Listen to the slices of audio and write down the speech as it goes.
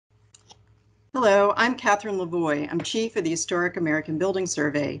Hello, I'm Catherine Lavoie. I'm Chief of the Historic American Building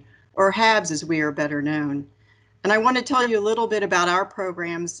Survey, or HABS as we are better known. And I want to tell you a little bit about our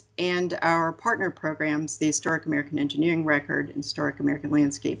programs and our partner programs, the Historic American Engineering Record and Historic American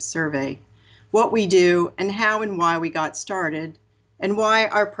Landscape Survey, what we do and how and why we got started, and why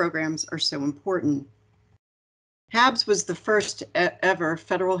our programs are so important. HABS was the first ever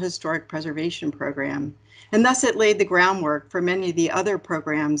federal historic preservation program, and thus it laid the groundwork for many of the other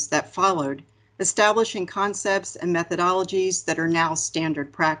programs that followed, establishing concepts and methodologies that are now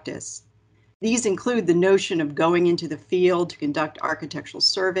standard practice. These include the notion of going into the field to conduct architectural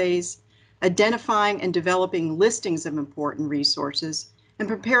surveys, identifying and developing listings of important resources, and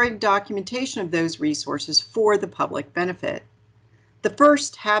preparing documentation of those resources for the public benefit. The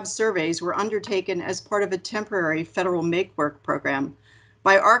first HABS surveys were undertaken as part of a temporary federal make-work program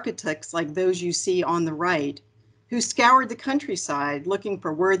by architects like those you see on the right, who scoured the countryside looking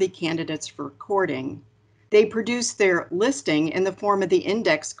for worthy candidates for recording. They produced their listing in the form of the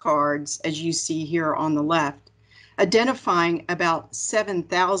index cards, as you see here on the left, identifying about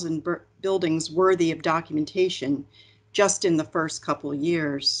 7,000 buildings worthy of documentation just in the first couple of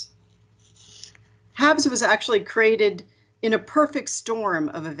years. HABS was actually created in a perfect storm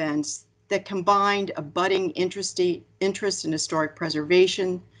of events that combined a budding interest in historic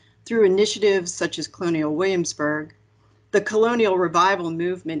preservation through initiatives such as Colonial Williamsburg, the colonial revival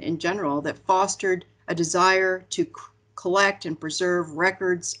movement in general that fostered a desire to collect and preserve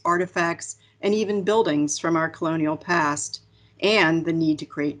records, artifacts, and even buildings from our colonial past, and the need to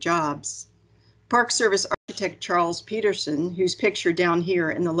create jobs. Park Service architect Charles Peterson, who's pictured down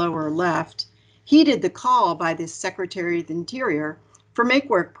here in the lower left, heeded the call by the Secretary of the Interior for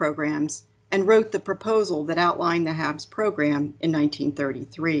make-work programs and wrote the proposal that outlined the HABS program in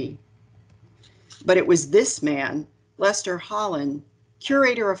 1933. But it was this man, Lester Holland,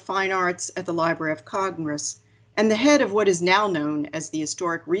 curator of fine arts at the Library of Congress and the head of what is now known as the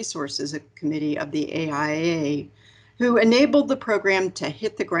Historic Resources Committee of the AIA, who enabled the program to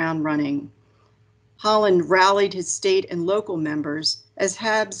hit the ground running. Holland rallied his state and local members as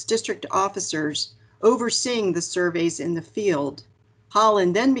HABS district officers overseeing the surveys in the field.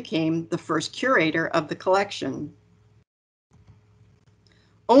 Holland then became the first curator of the collection.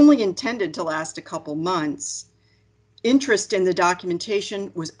 Only intended to last a couple months, interest in the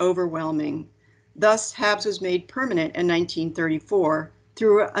documentation was overwhelming. Thus, HABS was made permanent in 1934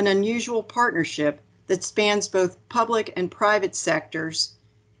 through an unusual partnership that spans both public and private sectors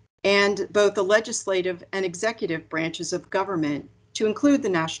and both the legislative and executive branches of government, to include the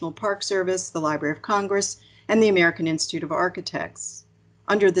National Park Service, the Library of Congress, and the American Institute of Architects.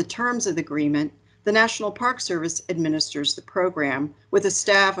 Under the terms of the agreement, the National Park Service administers the program with a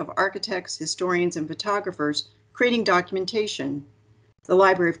staff of architects, historians, and photographers creating documentation. The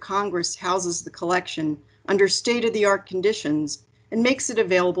Library of Congress houses the collection under state-of-the-art conditions and makes it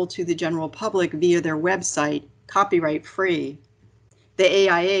available to the general public via their website, copyright-free. The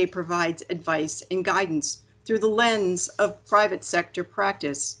AIA provides advice and guidance through the lens of private sector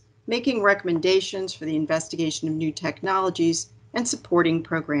practice, making recommendations for the investigation of new technologies and supporting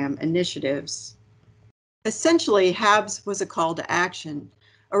program initiatives. Essentially, HABS was a call to action,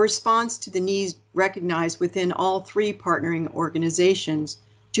 a response to the needs recognized within all three partnering organizations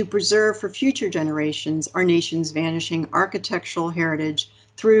to preserve for future generations our nation's vanishing architectural heritage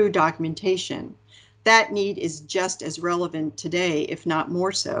through documentation. That need is just as relevant today, if not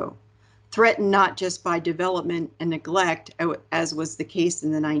more so, threatened not just by development and neglect, as was the case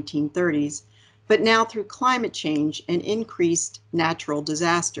in the 1930s, but now through climate change and increased natural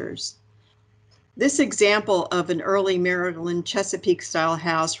disasters. This example of an early Maryland Chesapeake-style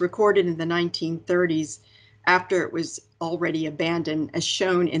house recorded in the 1930s after it was already abandoned, as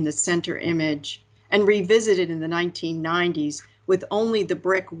shown in the center image, and revisited in the 1990s with only the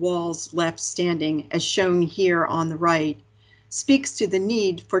brick walls left standing, as shown here on the right, speaks to the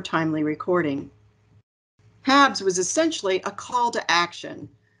need for timely recording. HABS was essentially a call to action,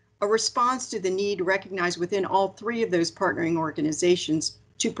 a response to the need recognized within all three of those partnering organizations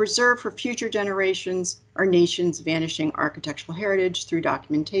to preserve for future generations our nation's vanishing architectural heritage through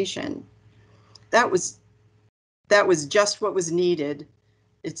documentation. That was just what was needed.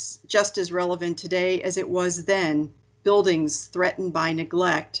 It's just as relevant today as it was then. Buildings threatened by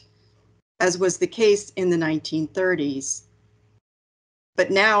neglect, as was the case in the 1930s.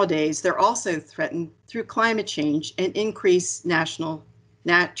 But nowadays, they're also threatened through climate change and increased natural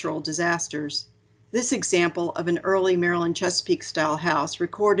disasters. This example of an early Maryland Chesapeake-style house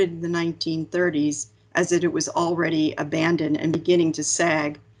recorded in the 1930s, as it was already abandoned and beginning to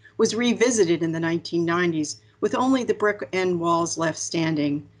sag, was revisited in the 1990s with only the brick end walls left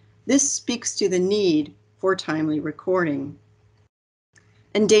standing. This speaks to the need for timely recording.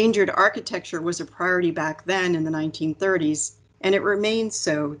 Endangered architecture was a priority back then in the 1930s, and it remains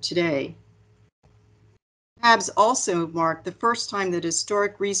so today. HABS also marked the first time that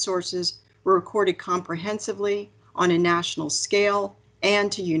historic resources were recorded comprehensively on a national scale and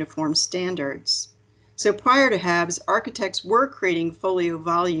to uniform standards. So prior to HABS, architects were creating folio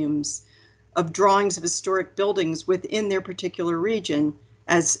volumes of drawings of historic buildings within their particular region,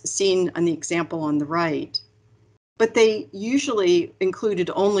 as seen on the example on the right. But they usually included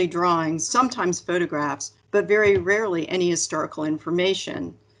only drawings, sometimes photographs, but very rarely any historical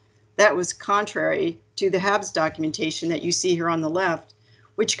information. That was contrary to the HABS documentation that you see here on the left,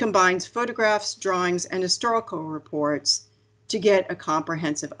 which combines photographs, drawings, and historical reports to get a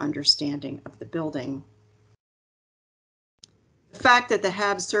comprehensive understanding of the building. The fact that the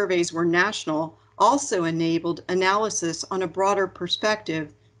HABS surveys were national also enabled analysis on a broader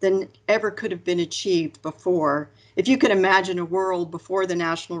perspective than ever could have been achieved before. If you could imagine a world before the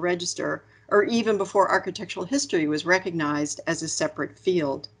National Register, or even before architectural history was recognized as a separate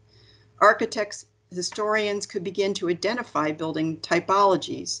field. Architects, historians could begin to identify building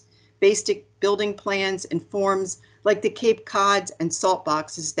typologies, basic building plans and forms like the Cape Cods and salt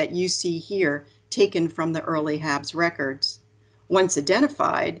boxes that you see here, taken from the early HABS records. Once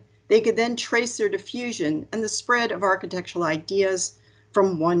identified, they could then trace their diffusion and the spread of architectural ideas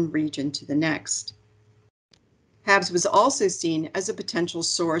from one region to the next. HABS was also seen as a potential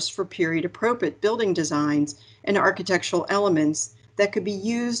source for period-appropriate building designs and architectural elements that could be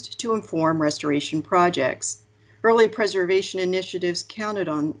used to inform restoration projects. Early preservation initiatives counted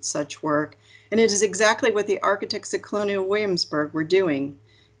on such work, and it is exactly what the architects at Colonial Williamsburg were doing,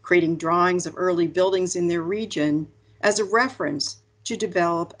 creating drawings of early buildings in their region as a reference to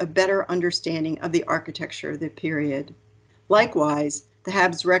develop a better understanding of the architecture of the period. Likewise, the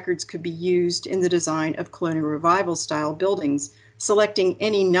HABS records could be used in the design of colonial revival style buildings, selecting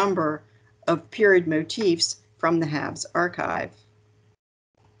any number of period motifs from the HABS archive.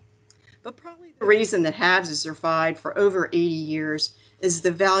 But probably the reason that HABS has survived for over 80 years is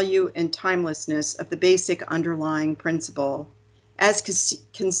the value and timelessness of the basic underlying principle. As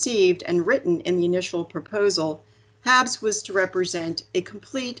conceived and written in the initial proposal, HABS was to represent a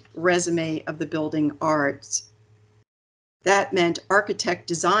complete resume of the building arts. That meant architect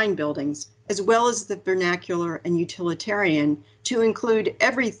design buildings, as well as the vernacular and utilitarian, to include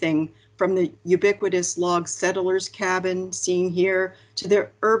everything from the ubiquitous log settler's cabin seen here to the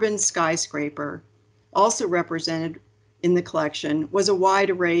urban skyscraper. Also represented in the collection was a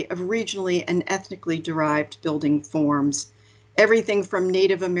wide array of regionally and ethnically derived building forms, everything from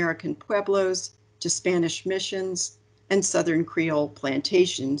Native American pueblos to Spanish missions and Southern Creole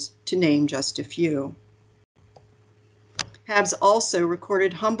plantations, to name just a few. HABS also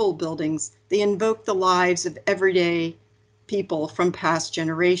recorded humble buildings. They invoked the lives of everyday people from past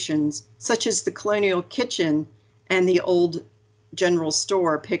generations, such as the colonial kitchen and the old general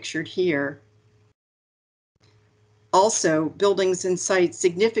store pictured here. Also, buildings and sites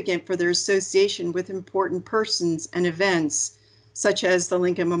significant for their association with important persons and events, such as the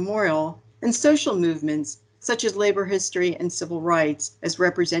Lincoln Memorial, and social movements, such as labor history and civil rights, as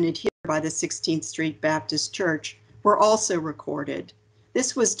represented here by the 16th Street Baptist Church, were also recorded.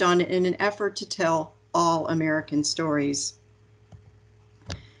 This was done in an effort to tell all American stories.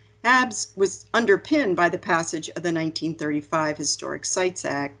 HABS was underpinned by the passage of the 1935 Historic Sites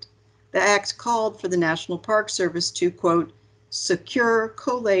Act. The act called for the National Park Service to, quote, secure,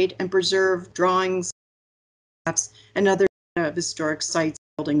 collate, and preserve drawings, maps, and other data of historic sites,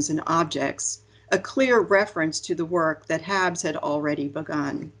 buildings, and objects, a clear reference to the work that HABS had already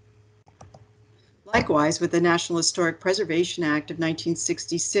begun. Likewise, with the National Historic Preservation Act of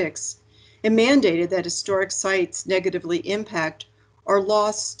 1966, it mandated that historic sites negatively impact or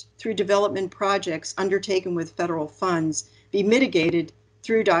lost through development projects undertaken with federal funds be mitigated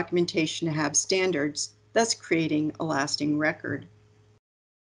through documentation to HABS standards, thus creating a lasting record.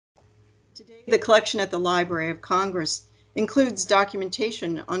 Today, the collection at the Library of Congress includes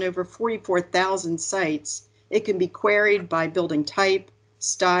documentation on over 44,000 sites. It can be queried by building type,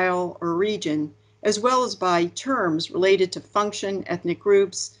 style, or region, as well as by terms related to function, ethnic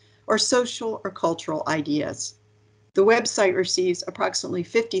groups, or social or cultural ideas. The website receives approximately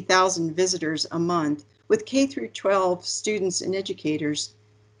 50,000 visitors a month, with K-12 students and educators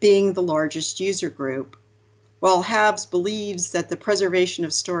being the largest user group. While HABS believes that the preservation of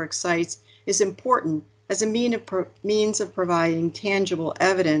historic sites is important as a means of providing tangible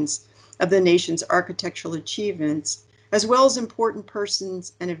evidence of the nation's architectural achievements, as well as important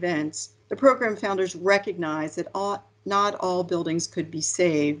persons and events, the program founders recognized that not all buildings could be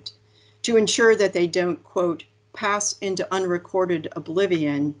saved. To ensure that they don't, quote, pass into unrecorded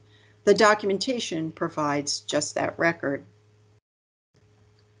oblivion, the documentation provides just that record.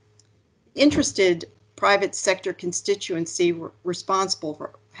 Interested private sector constituency responsible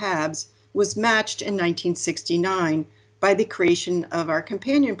for HABS was matched in 1969 by the creation of our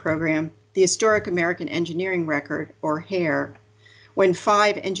companion program, the Historic American Engineering Record, or HAER, when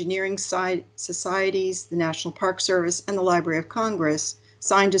 5 engineering societies, the National Park Service, and the Library of Congress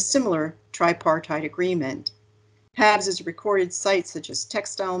signed a similar tripartite agreement. HABS has recorded sites such as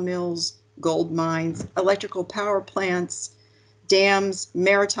textile mills, gold mines, electrical power plants, dams,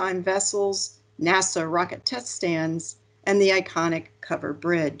 maritime vessels, NASA rocket test stands, and the iconic covered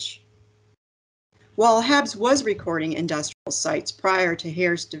bridge. While HABS was recording industrial sites prior to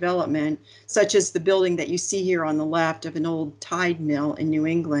HAER's development, such as the building that you see here on the left of an old tide mill in New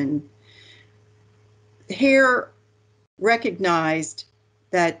England, HAER recognized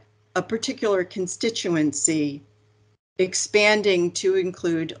that a particular constituency expanding to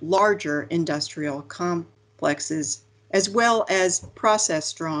include larger industrial complexes, as well as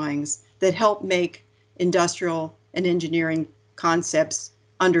process drawings that help make industrial and engineering concepts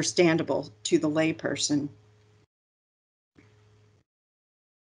understandable to the layperson.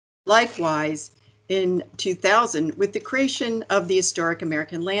 Likewise, in 2000, with the creation of the Historic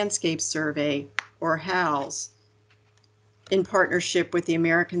American Landscape Survey, or HALS, in partnership with the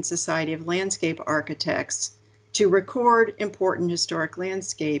American Society of Landscape Architects, to record important historic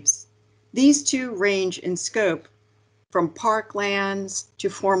landscapes, these two range in scope from parklands to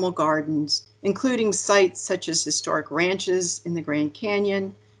formal gardens, including sites such as historic ranches in the Grand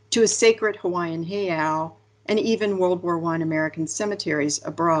Canyon, to a sacred Hawaiian heiau, and even World War I American cemeteries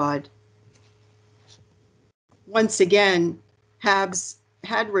abroad. Once again, HABS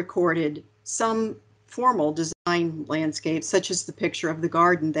had recorded some formal design landscapes, such as the picture of the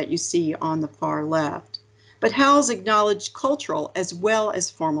garden that you see on the far left. But HALS acknowledged cultural as well as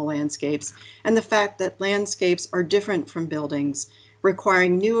formal landscapes, and the fact that landscapes are different from buildings,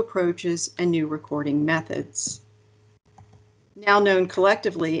 requiring new approaches and new recording methods. Now known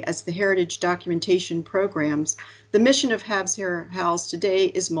collectively as the Heritage Documentation Programs, the mission of HABS today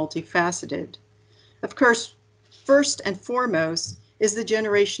is multifaceted. Of course, first and foremost is the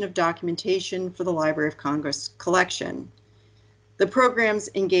generation of documentation for the Library of Congress collection. The programs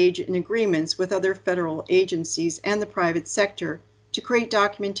engage in agreements with other federal agencies and the private sector to create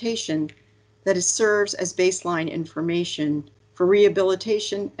documentation that serves as baseline information for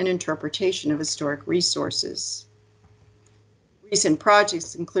rehabilitation and interpretation of historic resources. Recent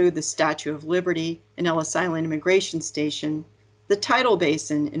projects include the Statue of Liberty and Ellis Island Immigration Station, the Tidal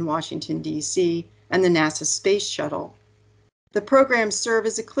Basin in Washington, D.C., and the NASA Space Shuttle. The programs serve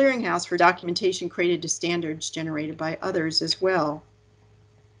as a clearinghouse for documentation created to standards generated by others as well.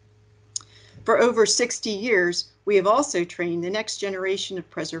 For over 60 years, we have also trained the next generation of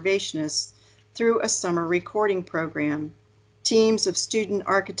preservationists through a summer recording program. Teams of student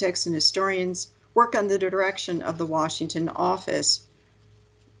architects and historians work under the direction of the Washington office,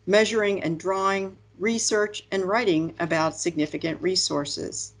 measuring and drawing, research, and writing about significant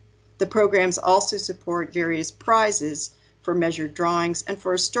resources. The programs also support various prizes for measured drawings and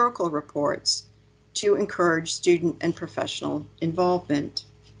for historical reports to encourage student and professional involvement.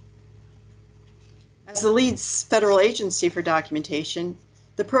 As the lead federal agency for documentation,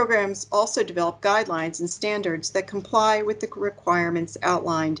 the programs also develop guidelines and standards that comply with the requirements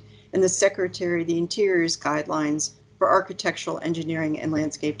outlined in the Secretary of the Interior's guidelines for architectural engineering and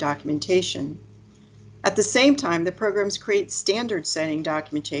landscape documentation. At the same time, the programs create standard-setting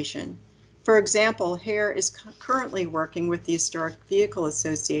documentation. For example, HAER is currently working with the Historic Vehicle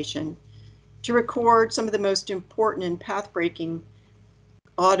Association to record some of the most important and path-breaking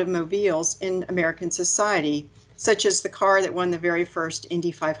automobiles in American society, such as the car that won the very first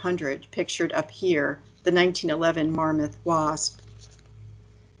Indy 500, pictured up here, the 1911 Marmouth Wasp.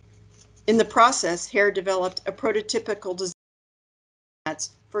 In the process, HAER developed a prototypical design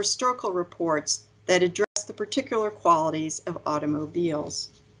for historical reports that address the particular qualities of automobiles.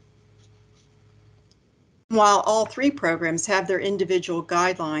 While all three programs have their individual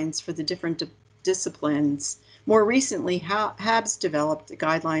guidelines for the different disciplines, more recently, HABS developed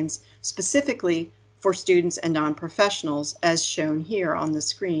guidelines specifically for students and non-professionals, as shown here on the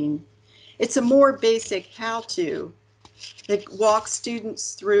screen. It's a more basic how-to that walks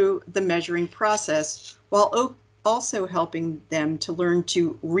students through the measuring process while also helping them to learn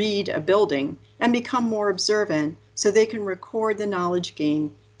to read a building and become more observant so they can record the knowledge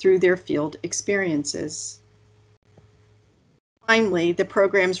gained through their field experiences. Finally, the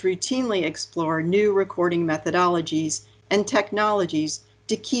programs routinely explore new recording methodologies and technologies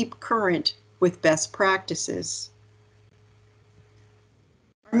to keep current with best practices.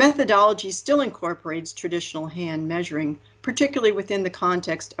 Our methodology still incorporates traditional hand measuring, particularly within the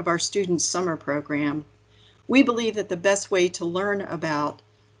context of our students' summer program. We believe that the best way to learn about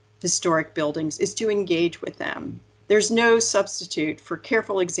historic buildings is to engage with them. There's no substitute for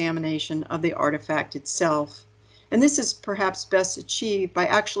careful examination of the artifact itself. And this is perhaps best achieved by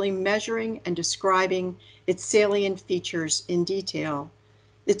actually measuring and describing its salient features in detail.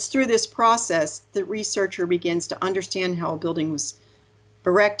 It's through this process that researcher begins to understand how a building was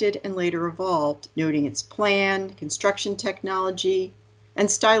erected and later evolved, noting its plan, construction technology, and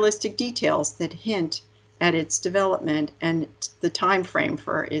stylistic details that hint at its development and the time frame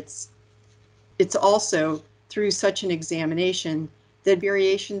for its. It's also through such an examination that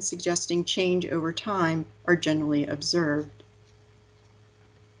variations suggesting change over time are generally observed.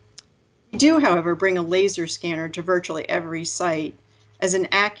 We do, however, bring a laser scanner to virtually every site as an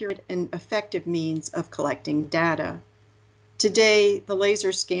accurate and effective means of collecting data. Today, the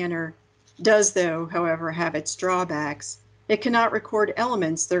laser scanner does, though, however, have its drawbacks. It cannot record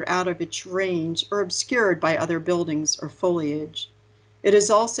elements that are out of its range or obscured by other buildings or foliage. It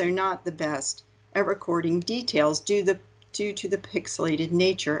is also not the best at recording details due to the pixelated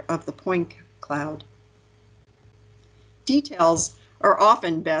nature of the point cloud. Details are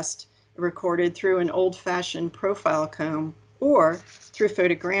often best recorded through an old-fashioned profile comb or through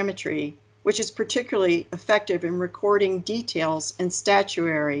photogrammetry, which is particularly effective in recording details and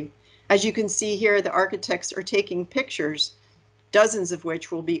statuary. As you can see here, the architects are taking pictures, dozens of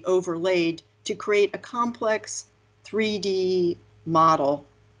which will be overlaid to create a complex 3D model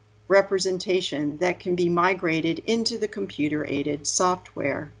representation that can be migrated into the computer-aided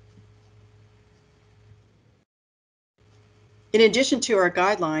software. In addition to our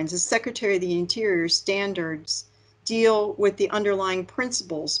guidelines, the Secretary of the Interior standards deal with the underlying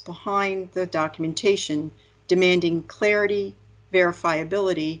principles behind the documentation, demanding clarity,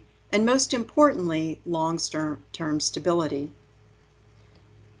 verifiability, and most importantly, long-term stability.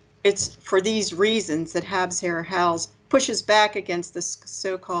 It's for these reasons that HABS HALS pushes back against the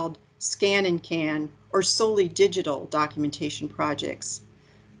so-called scan and can or solely digital documentation projects.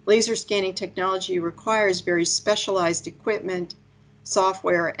 Laser scanning technology requires very specialized equipment,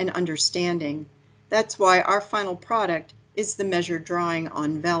 software, and understanding. That's why our final product is the measured drawing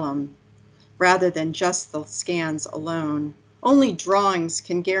on vellum, rather than just the scans alone. Only drawings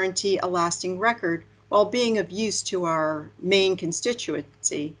can guarantee a lasting record while being of use to our main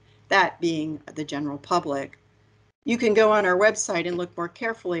constituency, that being the general public. You can go on our website and look more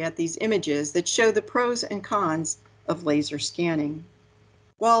carefully at these images that show the pros and cons of laser scanning.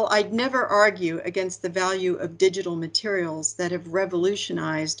 While I'd never argue against the value of digital materials that have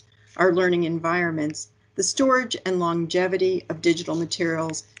revolutionized our learning environments, the storage and longevity of digital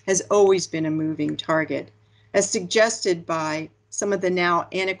materials has always been a moving target, as suggested by some of the now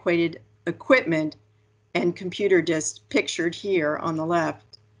antiquated equipment and computer disks pictured here on the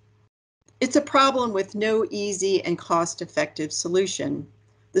left. It's a problem with no easy and cost-effective solution.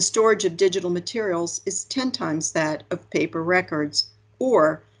 The storage of digital materials is 10 times that of paper records,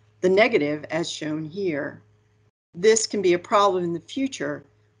 or the negative as shown here. This can be a problem in the future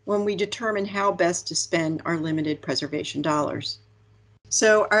when we determine how best to spend our limited preservation dollars.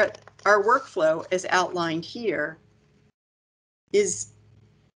 So our workflow as outlined here is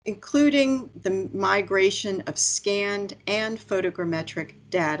including the migration of scanned and photogrammetric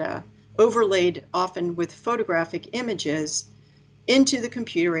data, overlaid often with photographic images, into the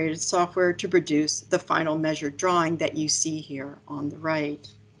computer-aided software to produce the final measured drawing that you see here on the right.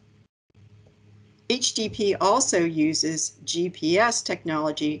 HDP also uses GPS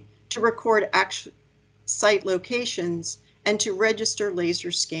technology to record actual site locations and to register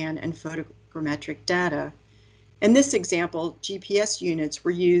laser scan and photogrammetric data. In this example, GPS units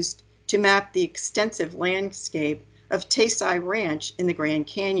were used to map the extensive landscape of Taysai Ranch in the Grand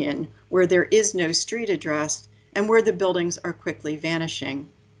Canyon, where there is no street address and where the buildings are quickly vanishing.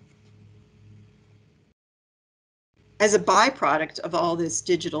 As a byproduct of all this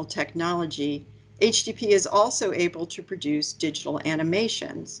digital technology, HDP is also able to produce digital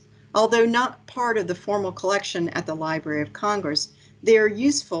animations. Although not part of the formal collection at the Library of Congress, they are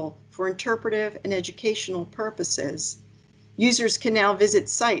useful for interpretive and educational purposes. Users can now visit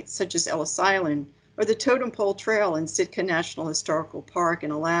sites such as Ellis Island or the Totem Pole Trail in Sitka National Historical Park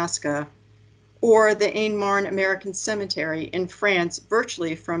in Alaska, or the Ain Marne American Cemetery in France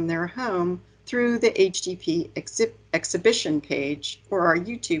virtually from their home through the HDP exhibition page or our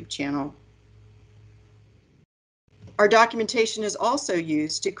YouTube channel. Our documentation is also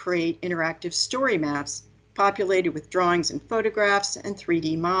used to create interactive story maps populated with drawings and photographs and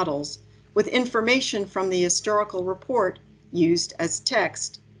 3D models, with information from the historical report used as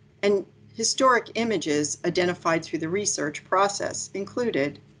text, and historic images identified through the research process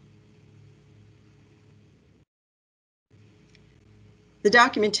included. The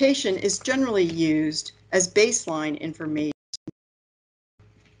documentation is generally used as baseline information,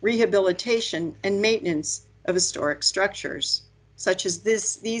 rehabilitation and maintenance of historic structures, such as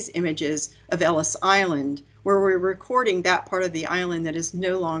these images of Ellis Island, where we're recording that part of the island that is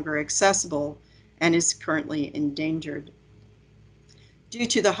no longer accessible and is currently endangered. Due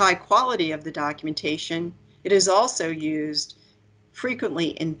to the high quality of the documentation, it is also used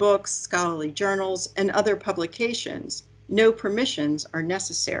frequently in books, scholarly journals, and other publications. No permissions are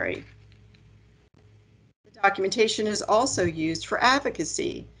necessary. The documentation is also used for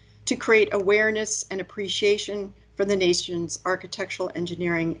advocacy to create awareness and appreciation for the nation's architectural,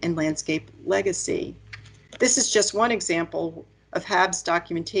 engineering, and landscape legacy. This is just one example of HABS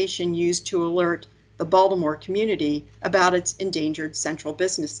documentation used to alert the Baltimore community about its endangered central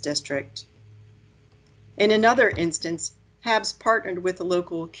business district. In another instance, HABS partnered with the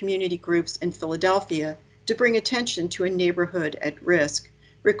local community groups in Philadelphia to bring attention to a neighborhood at risk,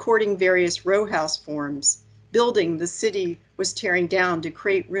 recording various row house forms, building the city was tearing down to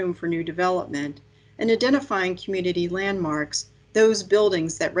create room for new development, and identifying community landmarks, those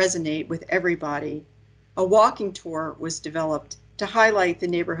buildings that resonate with everybody. A walking tour was developed to highlight the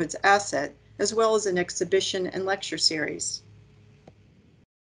neighborhood's asset, as well as an exhibition and lecture series.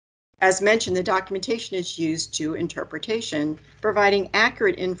 As mentioned, the documentation is used to interpretation, providing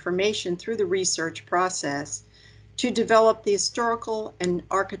accurate information through the research process to develop the historical and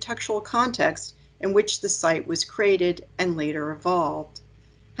architectural context in which the site was created and later evolved.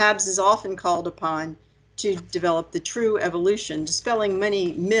 HABS is often called upon to develop the true evolution, dispelling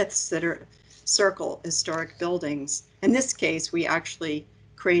many myths that circle historic buildings. In this case, we actually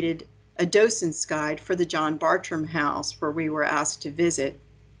created a docent's guide for the John Bartram House, where we were asked to visit.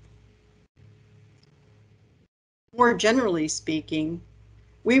 More generally speaking,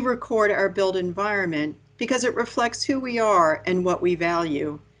 we record our built environment because it reflects who we are and what we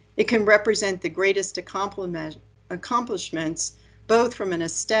value. It can represent the greatest accomplishments, both from an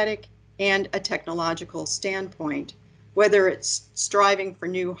aesthetic and a technological standpoint, whether it's striving for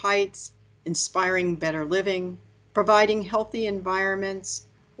new heights, inspiring better living, providing healthy environments,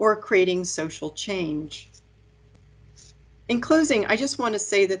 or creating social change. In closing, I just want to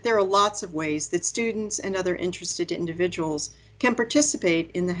say that there are lots of ways that students and other interested individuals can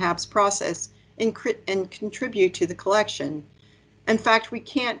participate in the HABS process and contribute to the collection. In fact, we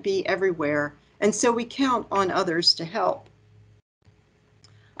can't be everywhere, and so we count on others to help.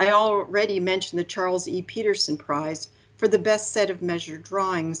 I already mentioned the Charles E. Peterson Prize for the best set of measured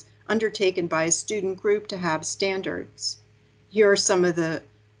drawings undertaken by a student group to HABS standards. Here are some of the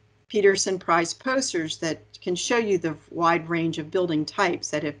Peterson Prize posters that can show you the wide range of building types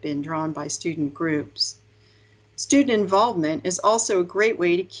that have been drawn by student groups. Student involvement is also a great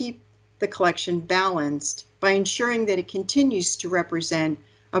way to keep the collection balanced by ensuring that it continues to represent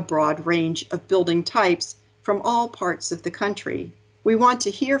a broad range of building types from all parts of the country. We want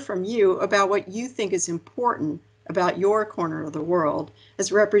to hear from you about what you think is important about your corner of the world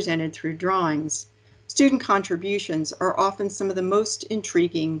as represented through drawings. Student contributions are often some of the most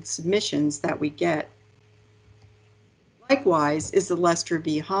intriguing submissions that we get. Likewise is the Lester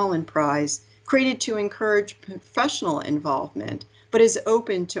B. Holland Prize, created to encourage professional involvement, but is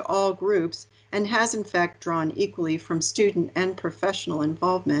open to all groups and has in fact drawn equally from student and professional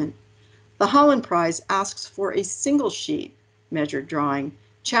involvement. The Holland Prize asks for a single sheet measured drawing,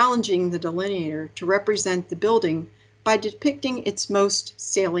 challenging the delineator to represent the building by depicting its most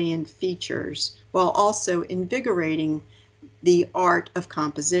salient features, while also invigorating the art of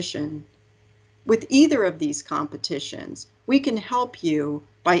composition. With either of these competitions, we can help you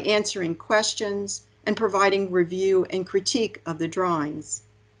by answering questions and providing review and critique of the drawings.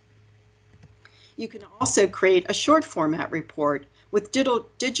 You can also create a short format report with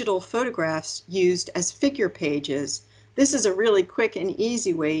digital photographs used as figure pages. This is a really quick and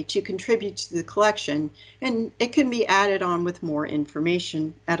easy way to contribute to the collection, and it can be added on with more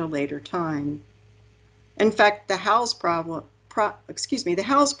information at a later time. In fact, the HALS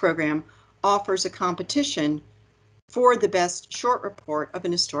program offers a competition for the best short report of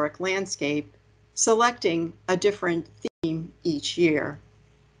an historic landscape, selecting a different theme each year.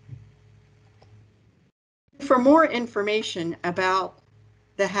 For more information about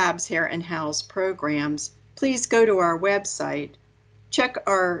the HABS, HAER, and HALS programs, please go to our website, check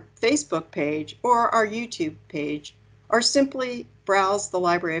our Facebook page or our YouTube page, or simply browse the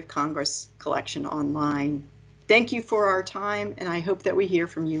Library of Congress collection online. Thank you for our time, and I hope that we hear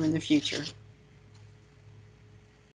from you in the future.